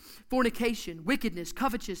unrighteousness, fornication, wickedness,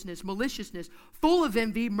 covetousness, maliciousness, full of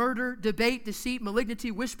envy, murder, debate, deceit, malignity,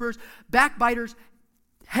 whispers, backbiters,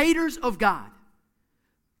 haters of God,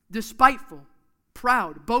 despiteful,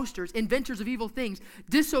 proud, boasters, inventors of evil things,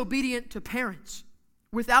 disobedient to parents,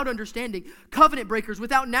 without understanding, covenant breakers,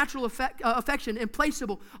 without natural affection,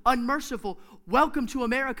 implacable, unmerciful. Welcome to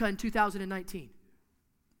America in 2019.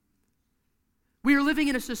 We are living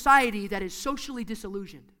in a society that is socially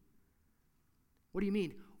disillusioned. What do you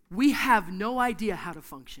mean? We have no idea how to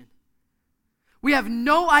function. We have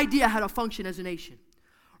no idea how to function as a nation.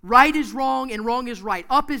 Right is wrong and wrong is right.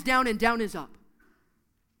 Up is down and down is up.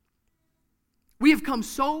 We have come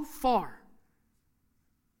so far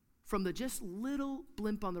from the just little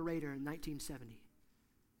blimp on the radar in 1970.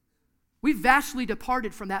 We've vastly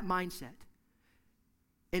departed from that mindset.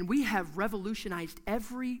 And we have revolutionized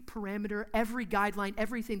every parameter, every guideline,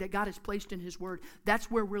 everything that God has placed in His Word. That's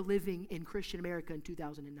where we're living in Christian America in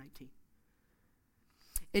 2019.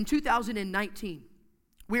 In 2019,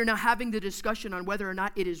 we are now having the discussion on whether or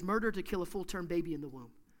not it is murder to kill a full-term baby in the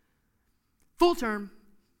womb. Full-term,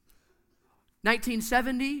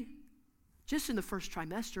 1970, just in the first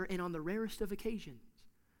trimester and on the rarest of occasions.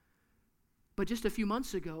 But just a few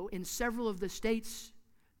months ago, in several of the states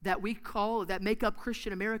that make up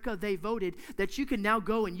Christian America, they voted that you can now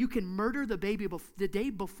go and you can murder the baby the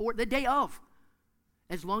day of,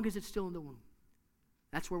 as long as it's still in the womb.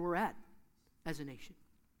 That's where we're at as a nation.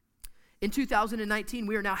 In 2019,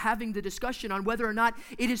 we are now having the discussion on whether or not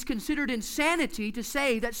it is considered insanity to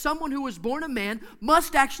say that someone who was born a man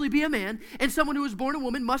must actually be a man, and someone who was born a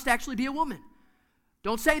woman must actually be a woman.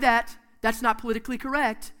 Don't say that. That's not politically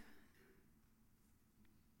correct.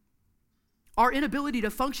 Our inability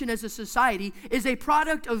to function as a society is a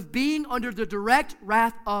product of being under the direct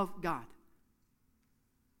wrath of God.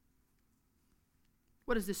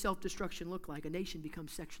 What does this self-destruction look like? A nation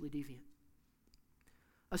becomes sexually deviant.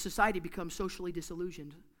 A society becomes socially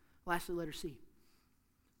disillusioned. Lastly, letter C.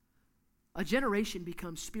 A generation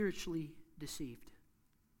becomes spiritually deceived.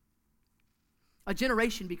 A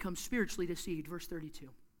generation becomes spiritually deceived. Verse 32.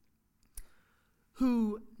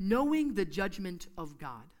 Who, knowing the judgment of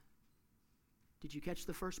God. Did you catch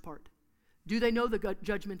the first part? Do they know the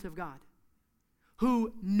judgment of God?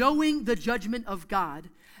 Who, knowing the judgment of God,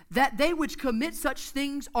 that they which commit such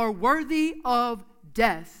things are worthy of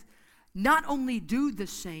death, not only do the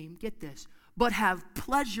same, get this, but have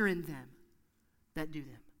pleasure in them that do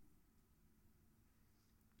them.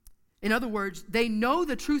 In other words, they know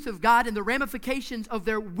the truth of God and the ramifications of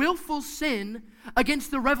their willful sin against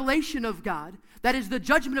the revelation of God. That is the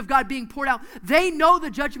judgment of God being poured out. They know the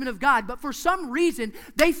judgment of God, but for some reason,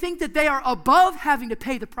 they think that they are above having to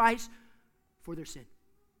pay the price for their sin.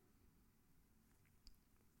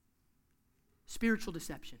 Spiritual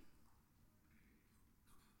deception.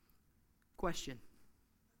 Question.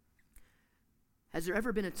 Has there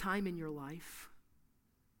ever been a time in your life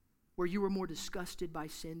where you were more disgusted by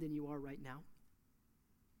sin than you are right now?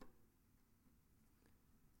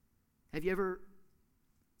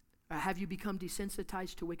 Have you become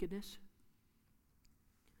desensitized to wickedness?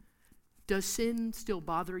 Does sin still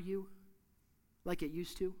bother you like it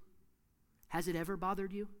used to? Has it ever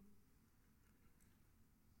bothered you?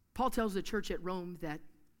 Paul tells the church at Rome that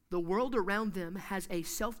the world around them has a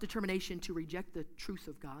self-determination to reject the truth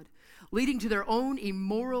of God, leading to their own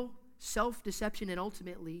immoral self-deception and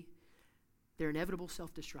ultimately their inevitable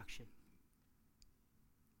self-destruction.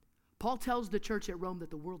 Paul tells the church at Rome that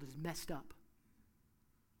the world is messed up.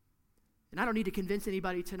 And I don't need to convince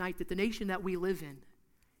anybody tonight that the nation that we live in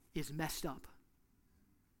is messed up.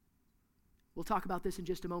 We'll talk about this in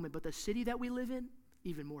just a moment, but the city that we live in,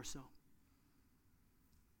 even more so.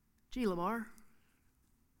 Gee, Lamar,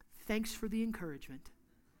 thanks for the encouragement.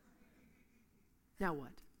 Now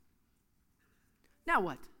what? Now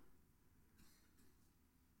what?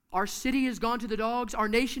 Our city has gone to the dogs. Our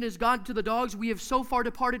nation has gone to the dogs. We have so far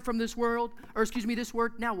departed from this world, this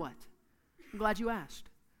word. Now what? I'm glad you asked.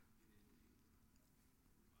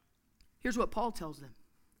 Here's what Paul tells them.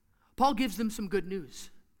 Paul gives them some good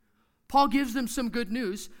news. Paul gives them some good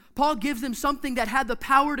news. Paul gives them something that had the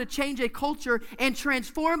power to change a culture and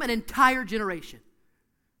transform an entire generation.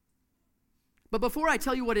 But before I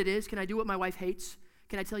tell you what it is, can I do what my wife hates?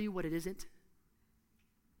 Can I tell you what it isn't?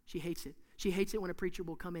 She hates it. She hates it when a preacher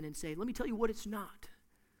will come in and say, let me tell you what it's not.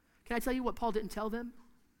 Can I tell you what Paul didn't tell them?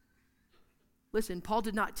 Listen, Paul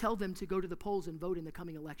did not tell them to go to the polls and vote in the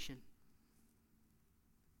coming election.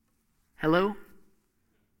 Hello?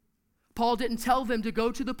 Paul didn't tell them to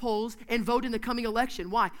go to the polls and vote in the coming election.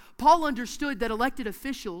 Why? Paul understood that elected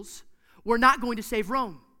officials were not going to save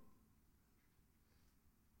Rome.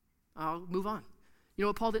 I'll move on. You know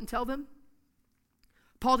what Paul didn't tell them?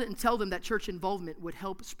 Paul didn't tell them that church involvement would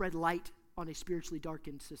help spread light on a spiritually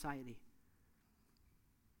darkened society.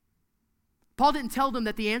 Paul didn't tell them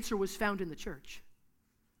that the answer was found in the church.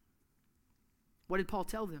 What did Paul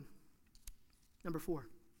tell them? Number 4.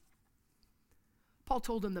 Paul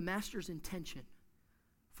told them the master's intention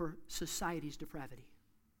for society's depravity.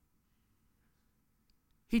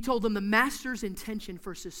 He told them the master's intention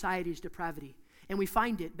for society's depravity. And we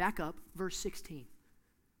find it, back up, verse 16.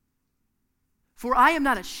 For I am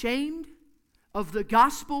not ashamed of the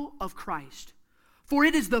gospel of Christ, for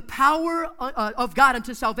it is the power of God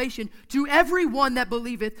unto salvation to every one that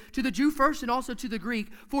believeth, to the Jew first and also to the Greek.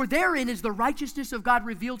 For therein is the righteousness of God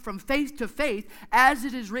revealed from faith to faith, as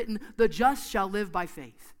it is written, the just shall live by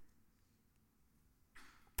faith.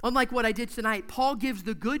 Unlike what I did tonight, Paul gives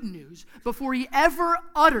the good news before he ever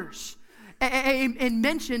utters and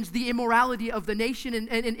mentions the immorality of the nation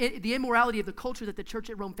and the immorality of the culture that the church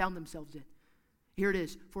at Rome found themselves in. Here it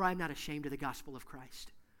is, for I am not ashamed of the gospel of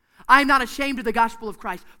Christ. I am not ashamed of the gospel of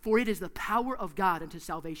Christ, for it is the power of God unto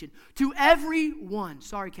salvation to every one,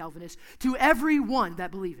 sorry Calvinist, to every one that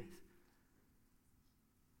believeth.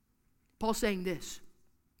 Paul's saying this,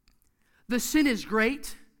 the sin is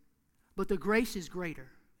great, but the grace is greater.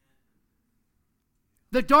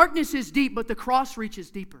 The darkness is deep, but the cross reaches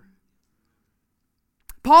deeper.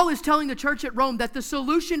 Paul is telling the church at Rome that the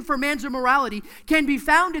solution for man's immorality can be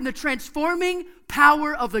found in the transforming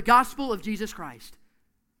power of the gospel of Jesus Christ.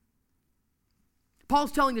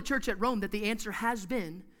 Paul's telling the church at Rome that the answer has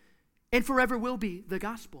been and forever will be the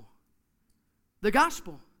gospel. The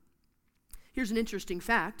gospel. Here's an interesting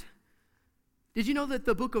fact. Did you know that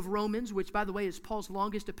the book of Romans, which by the way is Paul's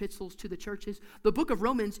longest epistles to the churches, the book of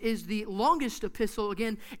Romans is the longest epistle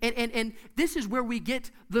again, and this is where we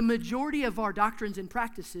get the majority of our doctrines and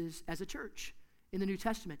practices as a church in the New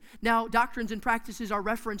Testament. Now, doctrines and practices are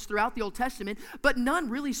referenced throughout the Old Testament, but none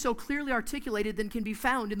really so clearly articulated than can be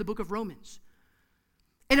found in the book of Romans.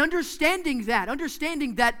 And understanding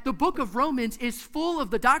that the book of Romans is full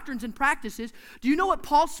of the doctrines and practices, do you know what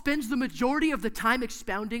Paul spends the majority of the time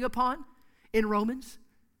expounding upon in Romans?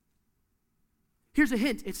 Here's a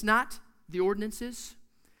hint. It's not the ordinances.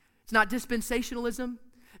 It's not dispensationalism.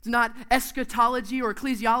 It's not eschatology or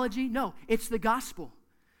ecclesiology. No, it's the gospel.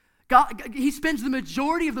 He spends the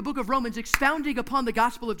majority of the book of Romans expounding upon the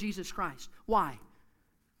gospel of Jesus Christ. Why?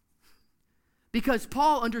 Because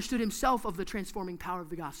Paul understood himself of the transforming power of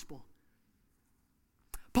the gospel.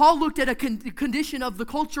 Paul looked at a condition of the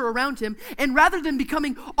culture around him, and rather than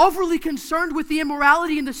becoming overly concerned with the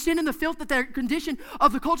immorality and the sin and the filth that the condition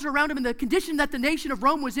of the culture around him and the condition that the nation of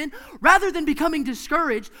Rome was in, rather than becoming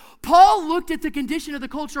discouraged, Paul looked at the condition of the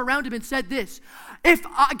culture around him and said this: if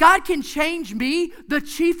God can change me, the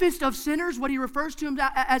chiefest of sinners, what he refers to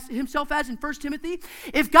himself as in 1 Timothy,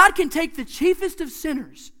 if God can take the chiefest of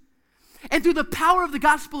sinners and through the power of the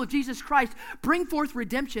gospel of Jesus Christ bring forth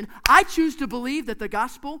redemption, I choose to believe that the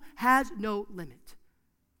gospel has no limit.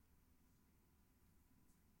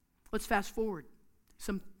 Let's fast forward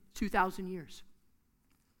some 2,000 years.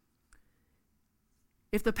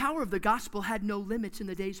 If the power of the gospel had no limits in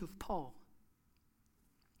the days of Paul,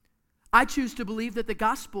 I choose to believe that the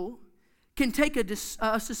gospel can take a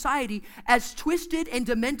society as twisted and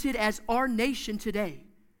demented as our nation today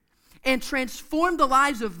and transform the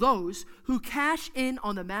lives of those who cash in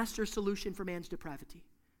on the master solution for man's depravity.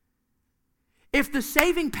 If the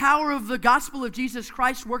saving power of the gospel of Jesus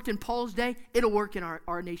Christ worked in Paul's day, it'll work in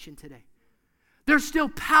our nation today. There's still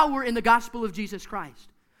power in the gospel of Jesus Christ.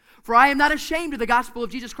 For I am not ashamed of the gospel of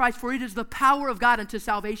Jesus Christ, for it is the power of God unto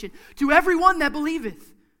salvation to everyone that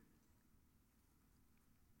believeth.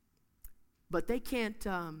 But they can't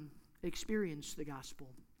experience the gospel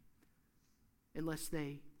unless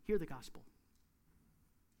they hear the gospel.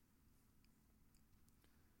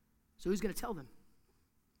 So who's going to tell them?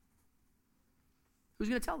 Who's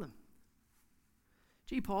going to tell them?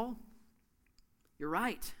 Gee, Paul, you're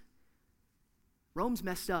right. Rome's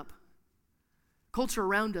messed up. Culture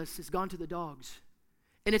around us has gone to the dogs.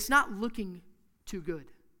 And it's not looking too good.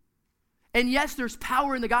 And yes, there's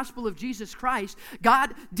power in the gospel of Jesus Christ.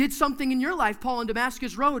 God did something in your life, Paul, on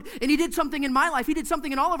Damascus Road. And he did something in my life. He did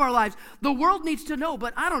something in all of our lives. The world needs to know,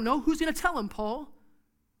 but I don't know. Who's going to tell them, Paul?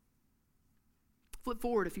 Flip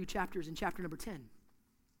forward a few chapters in chapter number 10.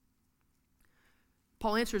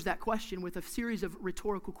 Paul answers that question with a series of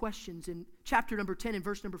rhetorical questions in chapter number 10 and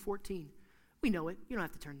verse number 14. We know it. You don't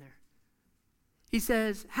have to turn there. He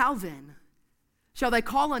says, how then shall they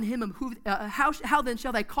call on him how then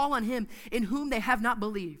shall they call on him in whom they have not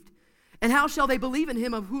believed? And how shall they believe in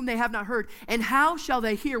him of whom they have not heard? And how shall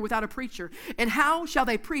they hear without a preacher? And how shall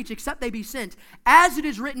they preach except they be sent? As it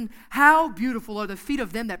is written, how beautiful are the feet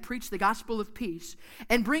of them that preach the gospel of peace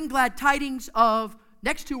and bring glad tidings of,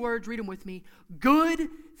 next two words, read them with me, good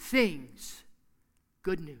things.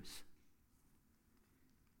 Good news.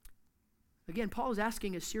 Again, Paul is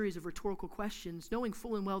asking a series of rhetorical questions, knowing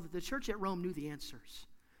full and well that the church at Rome knew the answers.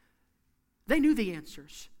 They knew the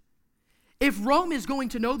answers. If Rome is going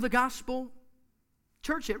to know the gospel,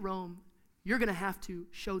 church at Rome, you're going to have to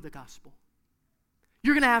show the gospel.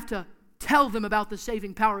 You're going to have to tell them about the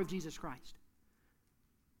saving power of Jesus Christ.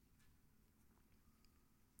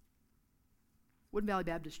 Woodland Valley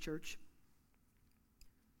Baptist Church,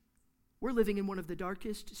 we're living in one of the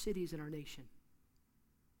darkest cities in our nation.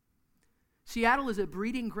 Seattle is a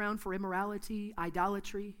breeding ground for immorality,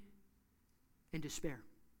 idolatry, and despair.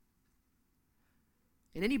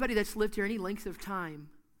 And anybody that's lived here any length of time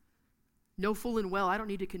know full and well, I don't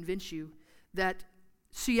need to convince you, that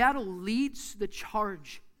Seattle leads the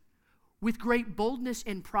charge with great boldness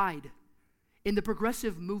and pride in the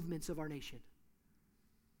progressive movements of our nation.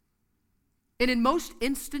 And in most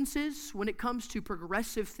instances, when it comes to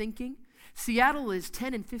progressive thinking, Seattle is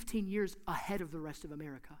 10 and 15 years ahead of the rest of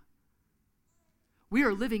America. We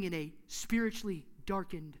are living in a spiritually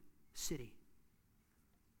darkened city.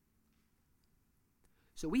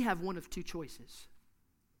 So we have one of two choices.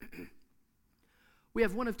 We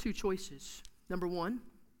have one of two choices. Number one,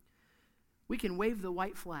 we can wave the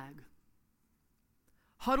white flag,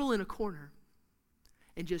 huddle in a corner,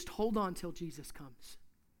 and just hold on till Jesus comes,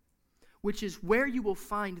 which is where you will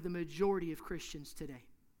find the majority of Christians today.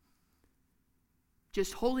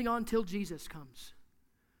 Just holding on till Jesus comes.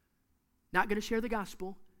 Not going to share the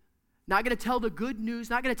gospel, not going to tell the good news,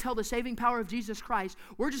 not going to tell the saving power of Jesus Christ.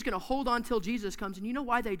 We're just going to hold on till Jesus comes. And you know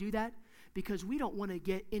why they do that? Because we don't want to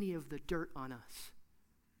get any of the dirt on us.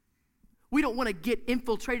 We don't want to get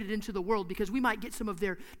infiltrated into the world because we might get some of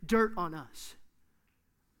their dirt on us.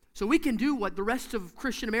 So we can do what the rest of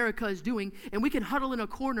Christian America is doing, and we can huddle in a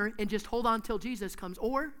corner and just hold on till Jesus comes.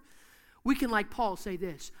 Or we can, like Paul, say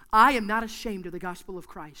this: I am not ashamed of the gospel of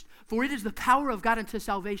Christ, for it is the power of God unto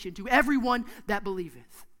salvation to everyone that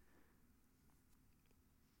believeth.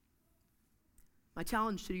 My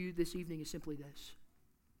challenge to you this evening is simply this: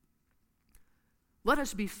 let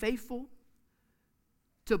us be faithful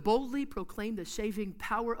to boldly proclaim the saving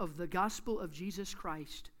power of the gospel of Jesus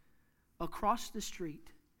Christ across the street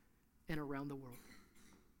and around the world.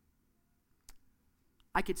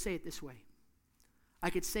 I could say it this way: I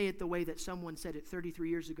could say it the way that someone said it 33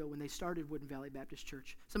 years ago when they started Woodland Valley Baptist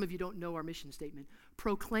Church. Some of you don't know our mission statement.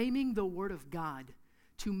 Proclaiming the Word of God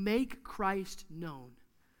to make Christ known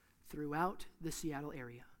throughout the Seattle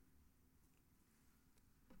area.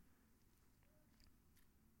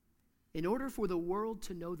 In order for the world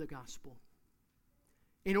to know the gospel,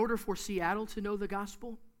 in order for Seattle to know the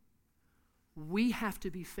gospel, we have to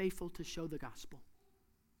be faithful to show the gospel.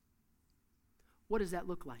 What does that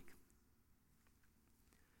look like?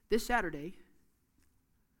 This Saturday,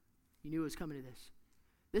 you knew it was coming to this.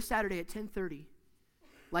 This Saturday at 10:30,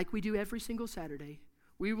 like we do every single Saturday,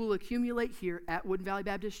 we will accumulate here at Woodland Valley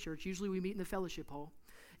Baptist Church. Usually we meet in the fellowship hall.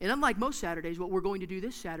 And unlike most Saturdays, what we're going to do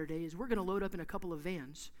this Saturday is we're going to load up in a couple of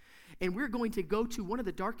vans. And we're going to go to one of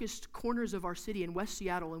the darkest corners of our city in West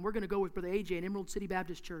Seattle. And we're going to go with Brother AJ and Emerald City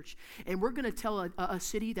Baptist Church. And we're going to tell a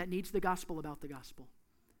city that needs the gospel about the gospel.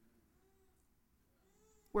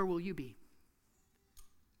 Where will you be?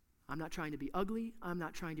 I'm not trying to be ugly. I'm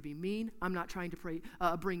not trying to be mean. I'm not trying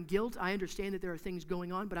to bring guilt. I understand that there are things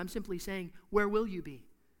going on, but I'm simply saying, where will you be?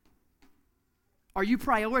 Are you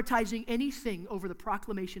prioritizing anything over the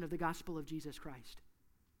proclamation of the gospel of Jesus Christ?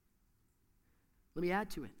 Let me add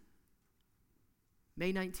to it.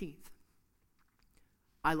 May 19th,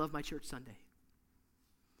 I Love My Church Sunday.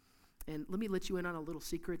 And let me let you in on a little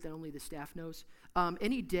secret that only the staff knows.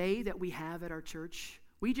 Any day that we have at our church,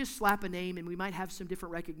 we just slap a name and we might have some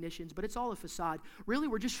different recognitions, but it's all a facade. Really,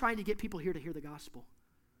 we're just trying to get people here to hear the gospel.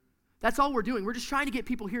 That's all we're doing. We're just trying to get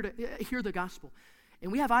people here to hear the gospel.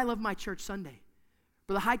 And we have I Love My Church Sunday.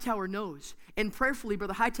 Brother Hightower knows. And prayerfully,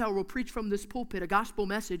 Brother Hightower will preach from this pulpit a gospel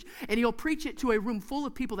message, and he'll preach it to a room full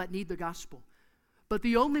of people that need the gospel. But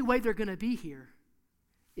the only way they're going to be here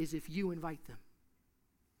is if you invite them.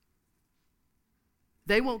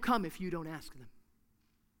 They won't come if you don't ask them.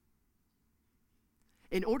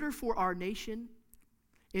 In order for our nation,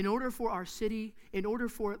 in order for our city, in order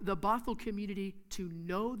for the Bothell community to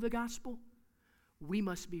know the gospel, we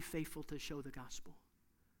must be faithful to show the gospel.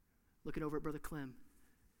 Looking over at Brother Clem,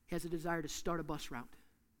 he has a desire to start a bus route.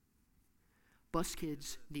 Bus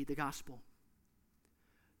kids need the gospel.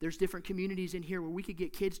 There's different communities in here where we could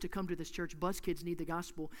get kids to come to this church. Bus kids need the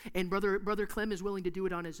gospel. And Brother Clem is willing to do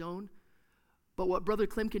it on his own. But what Brother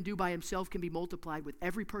Clem can do by himself can be multiplied with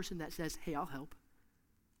every person that says, hey, I'll help.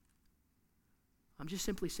 I'm just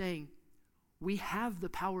simply saying, we have the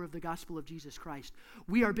power of the gospel of Jesus Christ.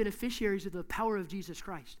 We are beneficiaries of the power of Jesus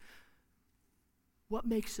Christ. What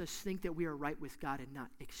makes us think that we are right with God and not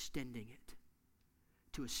extending it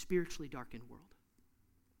to a spiritually darkened world?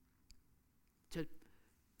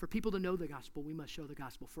 For people to know the gospel, we must show the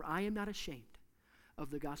gospel. For I am not ashamed of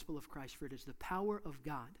the gospel of Christ, for it is the power of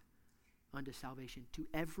God unto salvation to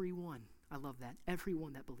everyone. I love that.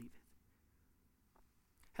 Everyone that believeth.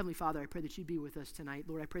 Heavenly Father, I pray that you'd be with us tonight.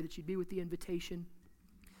 Lord, I pray that you'd be with the invitation.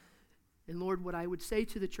 And Lord, what I would say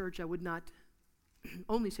to the church, I would not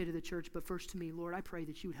only say to the church, but first to me. Lord, I pray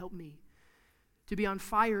that you would help me to be on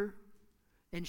fire